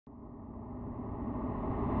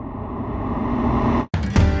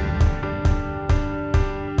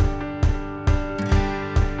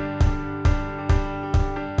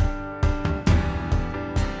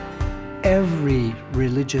Every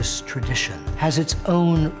religious tradition has its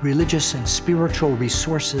own religious and spiritual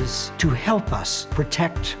resources to help us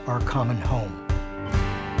protect our common home.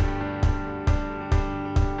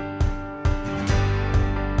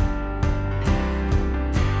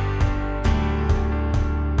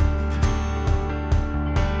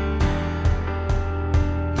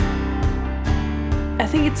 I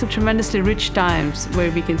think it's a tremendously rich times where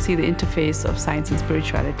we can see the interface of science and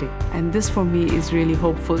spirituality. And this for me is really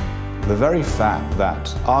hopeful. The very fact that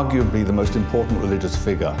arguably the most important religious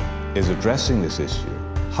figure is addressing this issue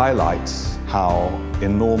highlights how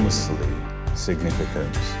enormously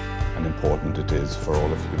significant and important it is for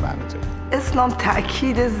all of humanity. اسلام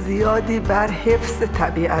تأکید زیادی بر حفظ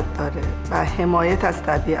طبیعت داره و حمایت از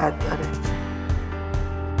طبیعت داره.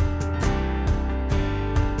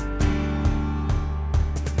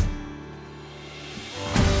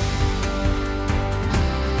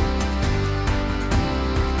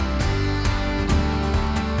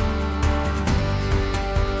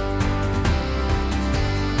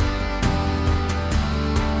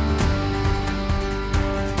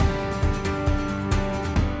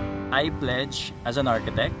 I pledge as an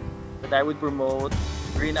architect that I would promote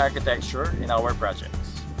green architecture in our projects.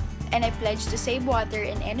 And I pledge to save water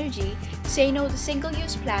and energy, say no to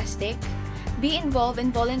single-use plastic, be involved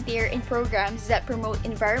and volunteer in programs that promote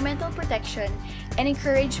environmental protection, and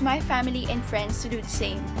encourage my family and friends to do the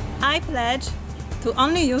same. I pledge to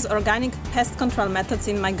only use organic pest control methods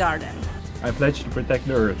in my garden. I pledge to protect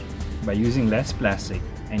the earth by using less plastic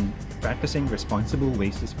and practicing responsible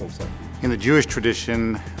waste disposal. In the Jewish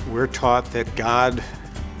tradition, we're taught that God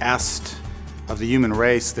asked of the human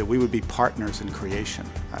race that we would be partners in creation.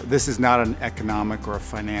 This is not an economic or a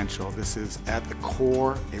financial. This is at the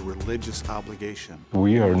core a religious obligation.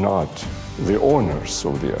 We are not the owners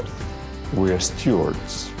of the earth. We are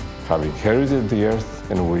stewards, have inherited the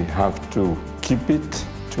earth, and we have to keep it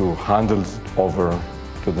to hand it over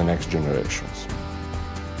to the next generations.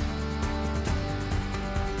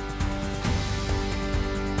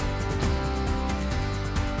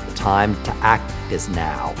 The time to act is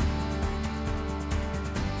now.